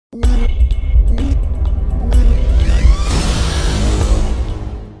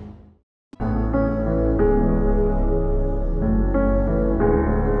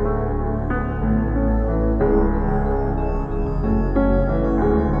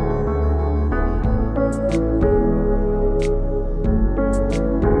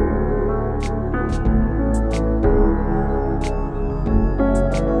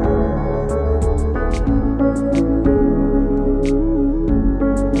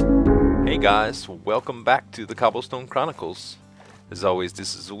Guys, welcome back to the Cobblestone Chronicles. As always,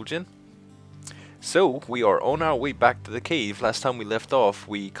 this is Zueljin. So, we are on our way back to the cave. Last time we left off,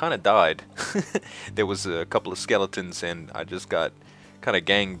 we kind of died. There was a couple of skeletons and I just got kind of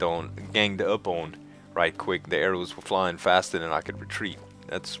ganged up on right quick. The arrows were flying faster than I could retreat.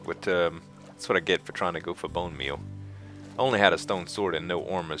 That's what I get for trying to go for bone meal. I only had a stone sword and no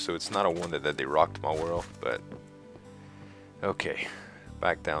armor, so it's not a wonder that they rocked my world, but okay.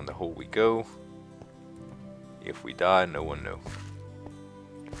 Back down the hole we go. If we die, no one knows.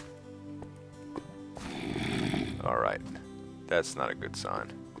 Alright. That's not a good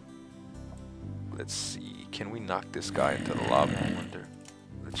sign. Let's see. Can we knock this guy into the lava, I wonder?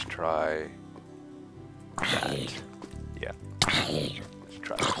 Let's try that. Yeah. Let's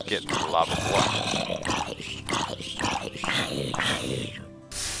try to get into the lava block.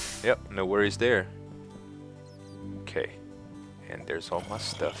 Yep, no worries there. Okay. And there's all my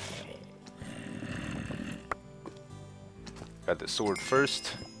stuff. Got the sword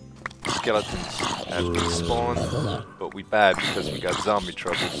first. Skeletons have respawned, but we bad because we got zombie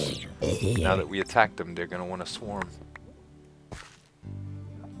troubles. Now that we attack them, they're gonna want to swarm.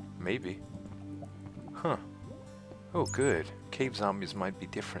 Maybe. Huh. Oh, good. Cave zombies might be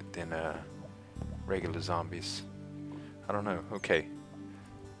different than regular zombies. I don't know. Okay.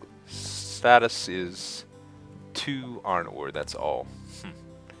 Status is 2 iron ore, that's all.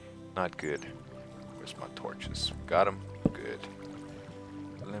 Not good. Where's my torches? Got them? Good.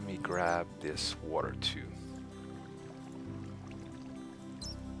 Let me grab this water too.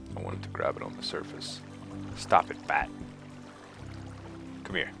 I wanted to grab it on the surface. Stop it, bat.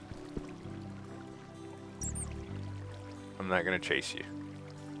 Come here. I'm not gonna chase you.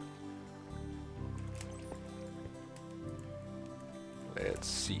 Let's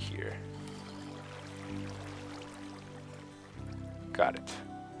see here. Got it.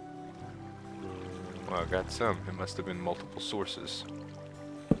 Well, I got some. It must have been multiple sources.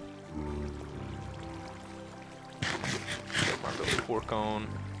 Get my little pork on.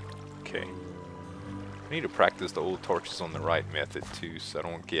 Okay. I need to practice the old torches on the right method too, so I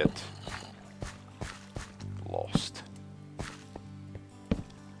don't get lost.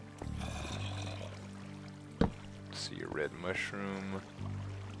 See a red mushroom.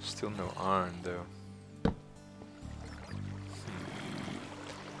 Still no iron though.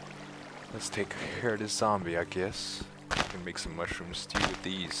 Let's take care of this zombie, I guess. I can make some mushroom stew with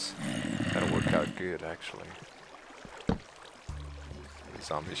these. That'll work out good, actually. The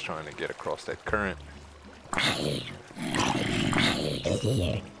zombie's trying to get across that current.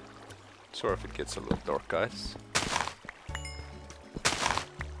 Sorry if it gets a little dark, guys.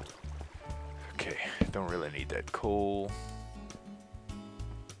 Okay, don't really need that coal.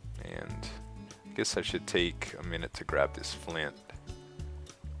 And I guess I should take a minute to grab this flint.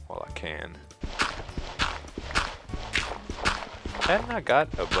 While I can. Hadn't I got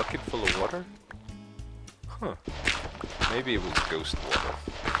a bucket full of water? Huh. Maybe it was ghost water.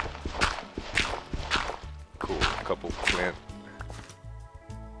 Cool. A couple flint.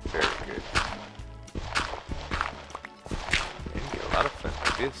 Very good. And you get a lot of flint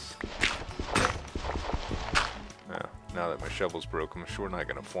like this. Now that my shovel's broke, I'm sure not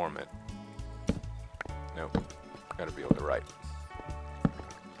gonna form it. Nope. Gotta be on the right.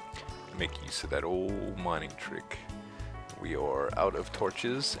 Make use of that old mining trick. We are out of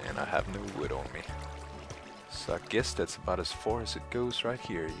torches and I have no wood on me. So I guess that's about as far as it goes right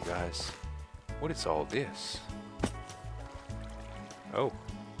here, you guys. What is all this? Oh.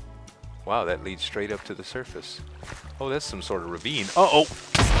 Wow, that leads straight up to the surface. Oh, that's some sort of ravine. Uh-oh!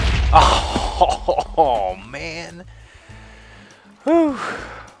 Oh, man! Whew.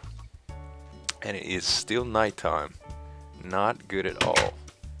 And it is still nighttime. Not good at all.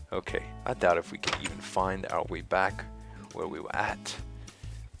 Okay, I doubt if we can even find our way back where we were at,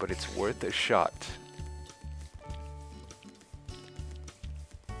 but it's worth a shot.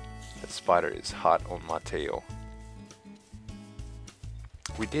 That spider is hot on my tail.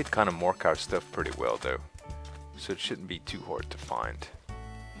 We did kind of mark our stuff pretty well though, so it shouldn't be too hard to find.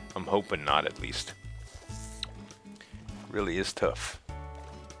 I'm hoping not, at least. Really is tough.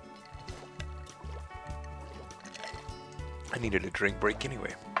 I needed a drink break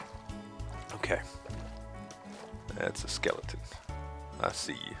anyway. Okay. That's a skeleton. I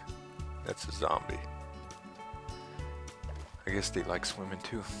see you. That's a zombie. I guess they like swimming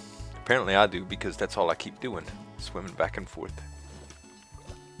too. Apparently I do, because that's all I keep doing. Swimming back and forth.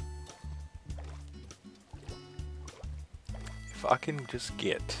 If I can just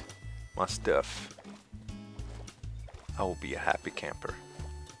get my stuff, I will be a happy camper.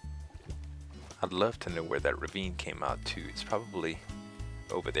 I'd love to know where that ravine came out to. It's probably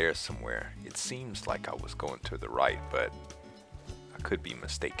over there somewhere. It seems like I was going to the right, but I could be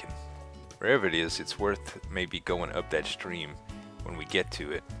mistaken. Wherever it is, it's worth maybe going up that stream when we get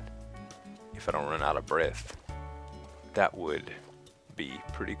to it, if I don't run out of breath. That would be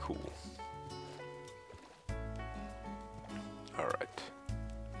pretty cool. Alright.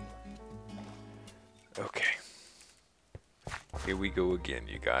 Okay. Here we go again,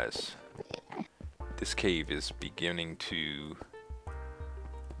 you guys. This cave is beginning to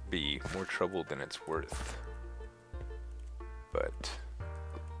be more trouble than it's worth. But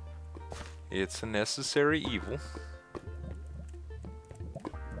it's a necessary evil.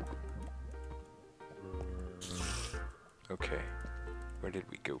 Okay, where did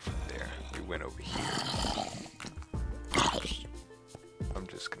we go from there? We went over here. I'm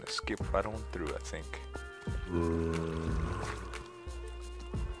just gonna skip right on through, I think.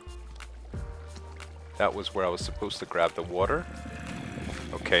 That was where I was supposed to grab the water.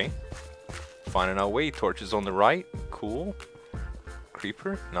 Okay. Finding our way. Torches on the right. Cool.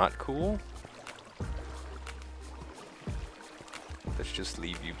 Creeper. Not cool. Let's just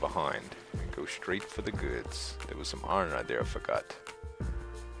leave you behind and go straight for the goods. There was some iron right there, I forgot.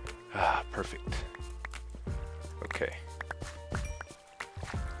 Ah, perfect. Okay.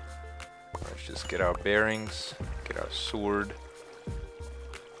 Let's just get our bearings, get our sword.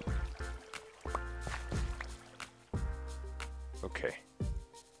 Okay.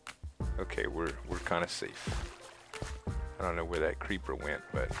 Okay, we're kind of safe. I don't know where that creeper went,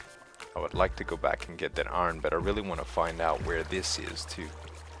 but I would like to go back and get that iron, but I really want to find out where this is too.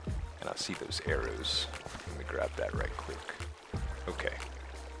 And I see those arrows. Let me grab that right quick. Okay.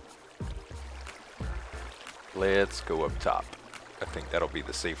 Let's go up top. I think that'll be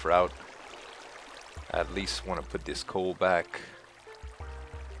the safe route. I at least want to put this coal back.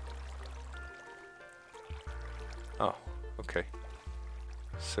 Oh, okay.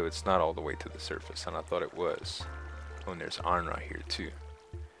 So it's not all the way to the surface, and I thought it was. Oh, and there's iron right here too.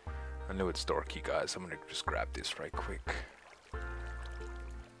 I know it's dark, you guys. I'm gonna just grab this right quick.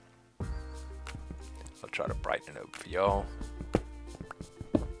 I'll try to brighten it up for y'all.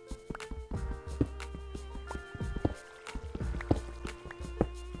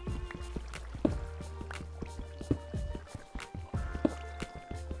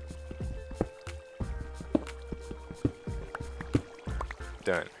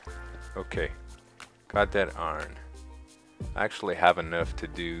 Done. Okay. Got that iron. I actually have enough to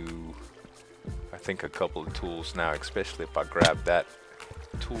do, I think, a couple of tools now, especially if I grab that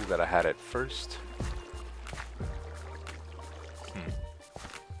tool that I had at first.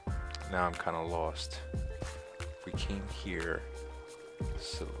 Now I'm kind of lost. We came here,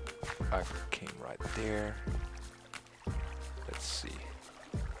 so I came right there. Let's see.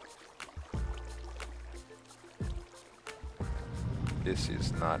 This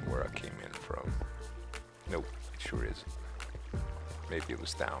is not where I came in from. Nope, it sure isn't. Maybe it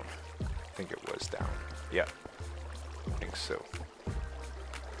was down. I think it was down. Yeah, I think so.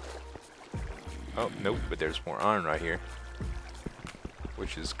 Oh, nope, but there's more iron right here.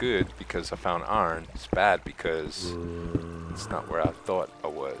 Which is good because I found iron. It's bad because it's not where I thought I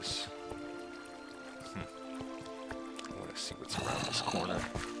was. I want to see what's around this corner.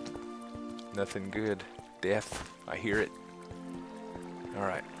 Nothing good. Death. I hear it.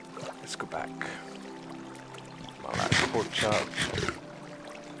 Alright, let's go back. My last pork chop.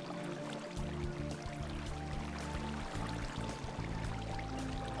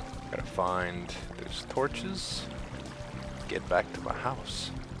 Gotta find those torches. Get back to my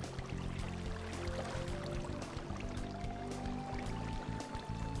house.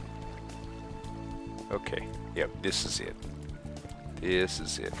 Okay, yep, this is it. This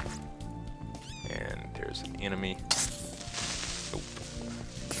is it. And there's an enemy. Nope.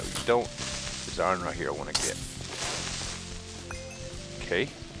 No, you don't. There's iron right here I want to get. Okay.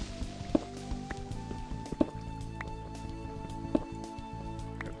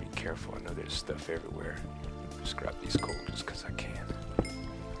 Gotta be careful. I know there's stuff everywhere. Just grab these coal just because I can.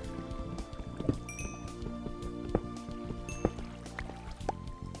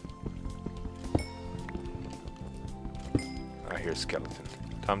 I hear a skeleton.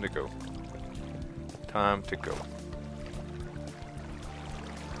 Time to go. Time to go.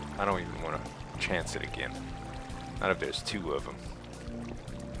 I don't even want to chance it again. Not if there's two of them.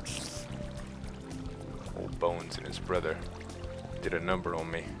 Old Bones and his brother did a number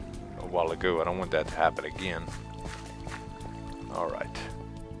on me a while ago. I don't want that to happen again. Alright.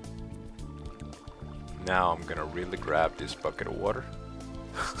 Now I'm gonna really grab this bucket of water.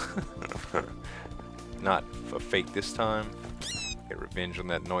 Not a fake this time. Get revenge on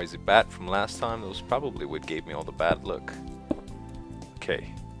that noisy bat from last time. That was probably what gave me all the bad luck.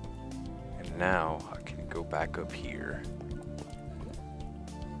 Okay. And now I can go back up here.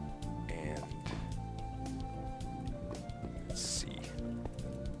 And let's see.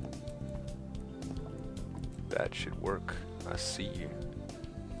 That should work. I see you.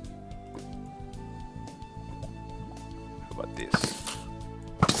 How about this?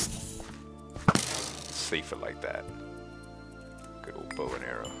 Safer like that. Good old bow and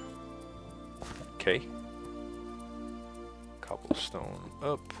arrow. Okay. Cobblestone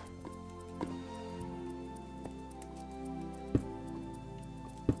up.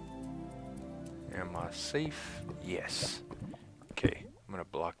 Am I safe? Yes. Okay, I'm gonna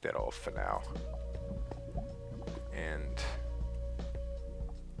block that off for now. And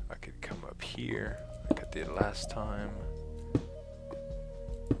I could come up here like I did last time.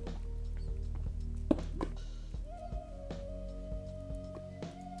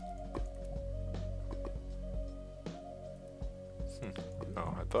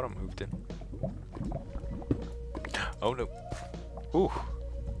 Oh, I thought I moved in. Oh no. Ooh.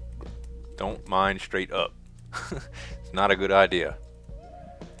 Don't mine straight up. It's not a good idea.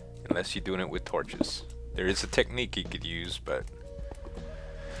 Unless you're doing it with torches. There is a technique you could use, but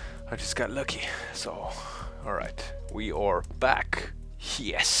I just got lucky. So, alright. We are back.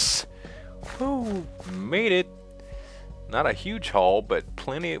 Yes. Woo, made it. Not a huge haul, but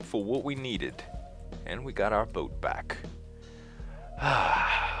plenty for what we needed. And we got our boat back.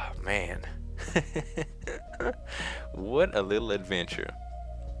 Ah, man. What a little adventure.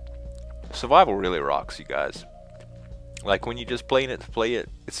 Survival really rocks, you guys. Like when you just play it,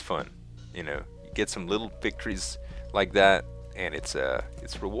 it's fun. You know, you get some little victories like that, and it's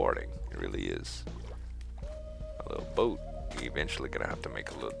rewarding. It really is. A little boat. We're eventually gonna have to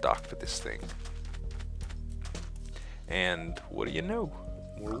make a little dock for this thing. And what do you know?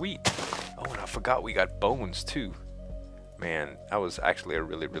 More wheat. Oh, and I forgot we got bones too. Man, that was actually a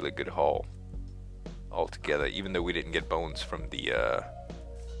really, really good haul altogether, even though we didn't get bones from the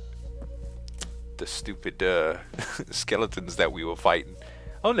stupid skeletons that we were fighting.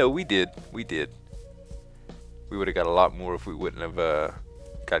 Oh no, we did. We did. We would have got a lot more if we wouldn't have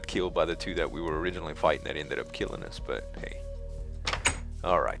got killed by the two that we were originally fighting that ended up killing us, but hey.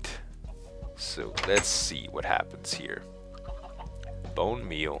 Alright. So let's see what happens here. Bone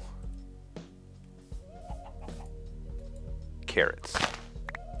meal. Carrots.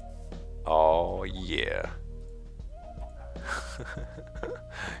 Oh yeah.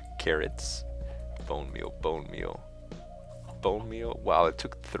 Carrots. Bone meal, bone meal. Bone meal. Wow, it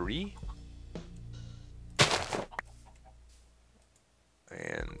took 3.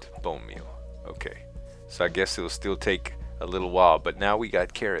 And bone meal. Okay. So I guess it'll still take a little while, but now we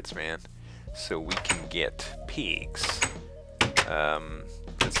got carrots, man. So we can get pigs.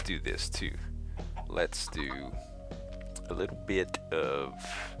 Let's do this too. Let's do a little bit of,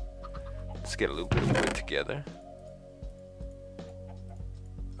 let's get a little bit of wood together.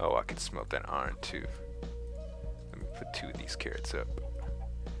 Oh, I can smelt that iron too. Let me put 2 of these carrots up.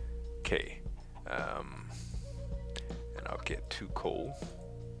 Okay. And I'll get 2 coal.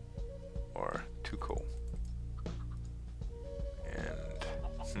 Or 2 coal. And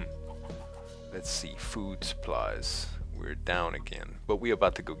let's see, food supplies. We're down again, but we're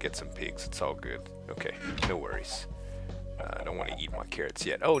about to go get some pigs. It's all good. Okay, no worries. I don't want to eat my carrots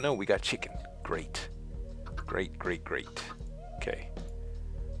yet. Oh no, we got chicken. Great. Great, great, great. Okay.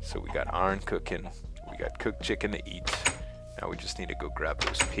 So we got iron cooking. We got cooked chicken to eat. Now we just need to go grab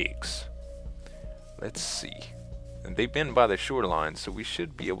those pigs. Let's see. And they've been by the shoreline, so we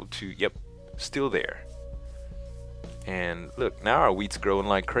should be able to, yep, still there. And look, now our wheat's growing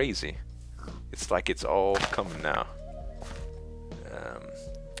like crazy. It's like it's all coming now.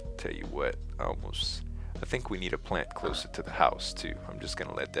 Tell you what, I think we need a plant closer to the house too. I'm just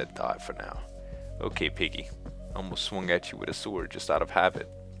gonna let that die for now. Okay, piggy. Almost swung at you with a sword just out of habit.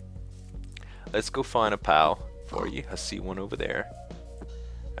 Let's go find a pal for you. I see one over there.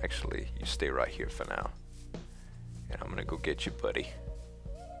 Actually, you stay right here for now. And I'm gonna go get you, buddy.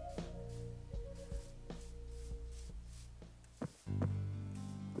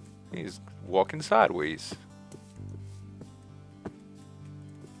 He's walking sideways.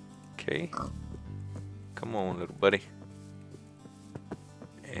 Okay. Come on, little buddy.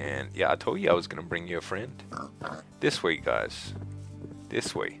 And yeah, I told you I was gonna bring you a friend. This way, guys.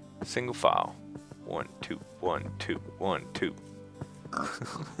 This way. Single file. 1, 2, 1, 2, 1, 2.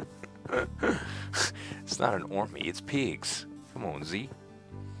 It's not an army, it's pigs. Come on, Z.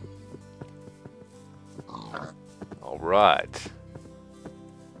 Alright.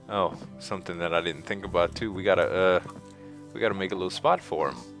 Oh, something that I didn't think about too. We gotta make a little spot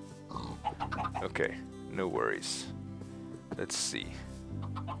for him. Okay, no worries. Let's see.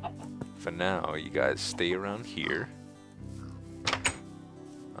 For now, you guys stay around here.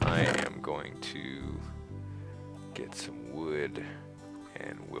 I am going to get some wood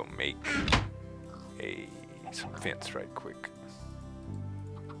and we'll make some fence right quick.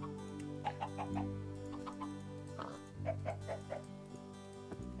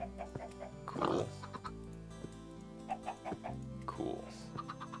 Cool. Cool.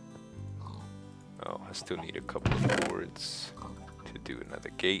 Oh, I still need a couple of boards to do another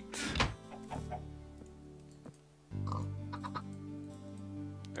gate.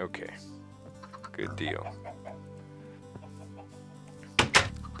 Okay, good deal.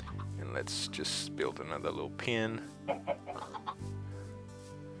 And let's just build another little pin.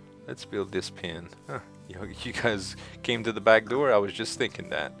 Let's build this pin. Huh, you guys came to the back door, I was just thinking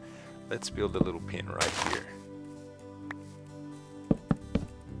that. Let's build a little pin right here.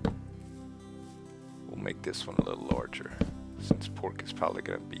 We'll make this one a little larger, since pork is probably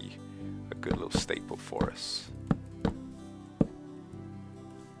going to be a good little staple for us.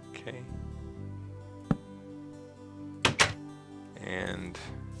 Okay. And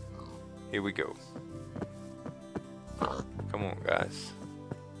here we go. Come on, guys.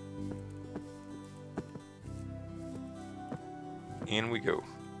 In we go.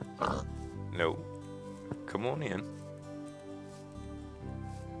 No. Come on in.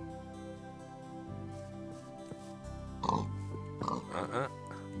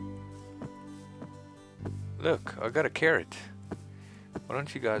 Look, I got a carrot. Why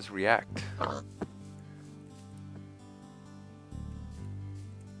don't you guys react?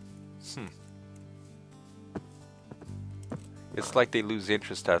 It's like they lose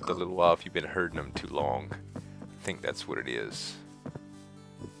interest after a little while if you've been herding them too long. I think that's what it is.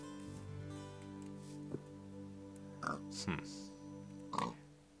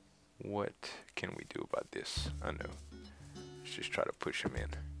 What can we do about this? I know. Let's just try to push him in.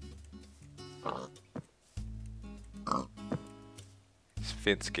 This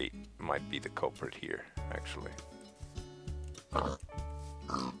fence gate might be the culprit here, actually.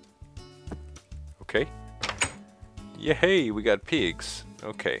 Okay. Yay, we got pigs.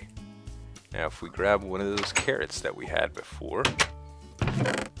 Okay. Now if we grab one of those carrots that we had before.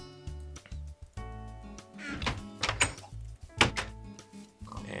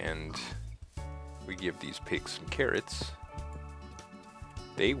 And we give these pigs some carrots.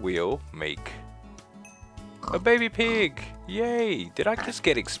 They will make a baby pig. Yay! Did I just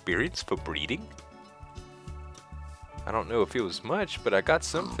get experience for breeding? I don't know if it was much, but I got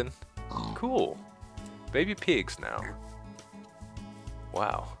something. Cool. Baby pigs now.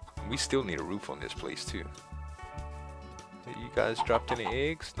 Wow. We still need a roof on this place too. You guys dropped any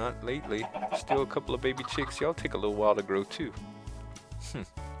eggs? Not lately. Still a couple of baby chicks. Y'all take a little while to grow too.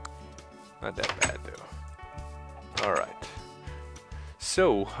 Not that bad though. Alright.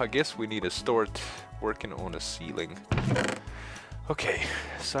 So, I guess we need to start working on a ceiling. Okay,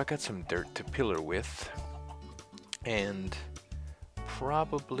 so I got some dirt to pillar with. And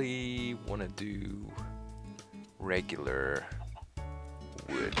probably want to do regular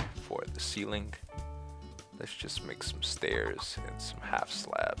wood for the ceiling. Let's just make some stairs and some half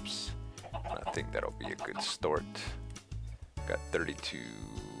slabs. And I think that'll be a good start. Got 32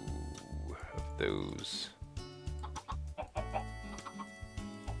 of those.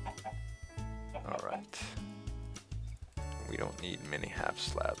 Alright. We don't need many half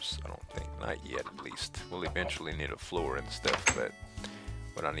slabs, I don't think. Not yet, at least. We'll eventually need a floor and stuff, but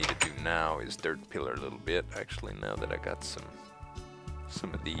what I need to do now is dirt pillar a little bit. Actually, now that I got some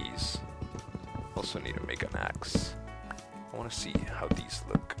of these. Also need to make an axe. I want to see how these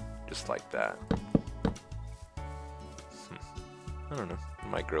look, just like that. I don't know, it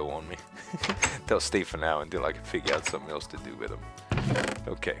might grow on me. They'll stay for now until I can figure out something else to do with them.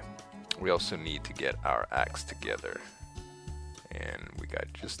 Okay, we also need to get our axe together. And we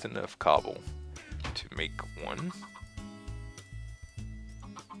got just enough cobble to make one.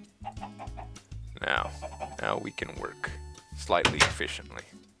 Now we can work slightly efficiently.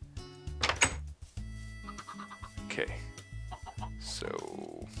 Okay,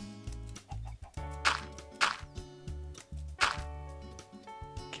 so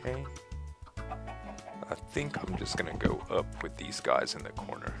I think I'm just gonna go up with these guys in the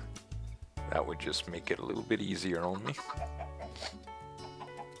corner. That would just make it a little bit easier on me.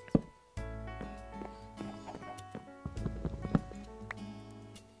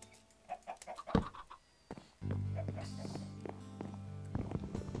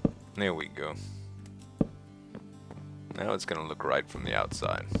 There we go. Now it's gonna look right from the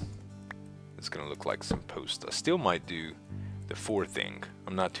outside. It's gonna look like some posts. I still might do the 4 thing.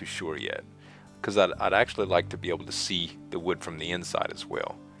 I'm not too sure yet, because I'd actually like to be able to see the wood from the inside as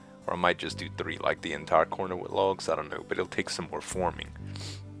well. Or I might just do 3, like the entire corner with logs. I don't know, but it'll take some more forming.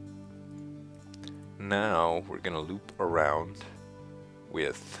 Now we're gonna loop around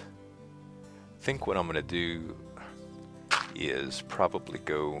with, I think what I'm gonna do is probably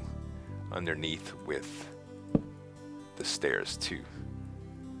go underneath with the stairs too.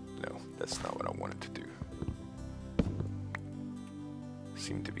 No, that's not what I wanted to do.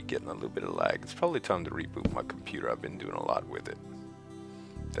 Seem to be getting a little bit of lag. It's probably time to reboot my computer. I've been doing a lot with it.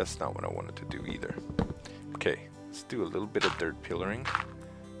 That's not what I wanted to do either. Okay, let's do a little bit of dirt pillaring,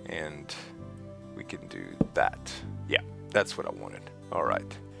 and we can do that. Yeah, that's what I wanted.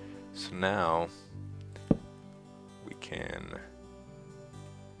 Alright, so now we can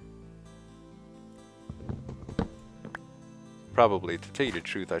probably, to tell you the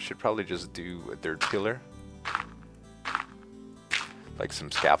truth, I should probably just do a dirt pillar, like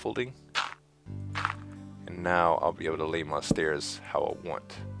some scaffolding, and now I'll be able to lay my stairs how I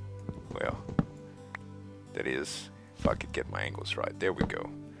want. Well, that is, if I could get my angles right. There we go.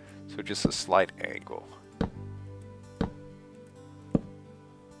 So just a slight angle.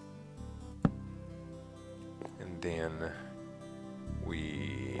 And then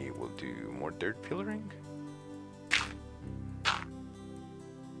we will do more dirt pillaring.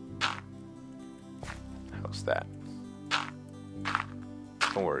 How's that?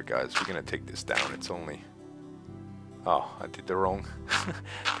 Don't worry guys, we're gonna take this down. It's only, oh, I did the wrong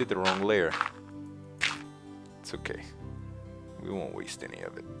did the wrong layer. It's okay. We won't waste any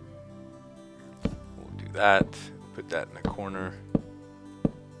of it. We'll do that. Put that in the corner.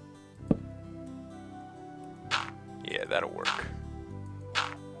 Yeah, that'll work.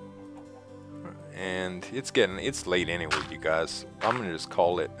 And it's late anyway, you guys. I'm gonna just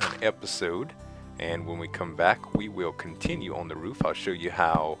call it an episode. And when we come back, we will continue on the roof. I'll show you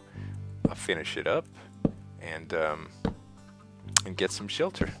how I finish it up and get some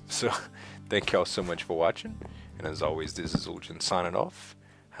shelter. So thank y'all so much for watching. And as always, this is Zueljin signing off.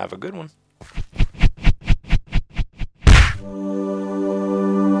 Have a good one.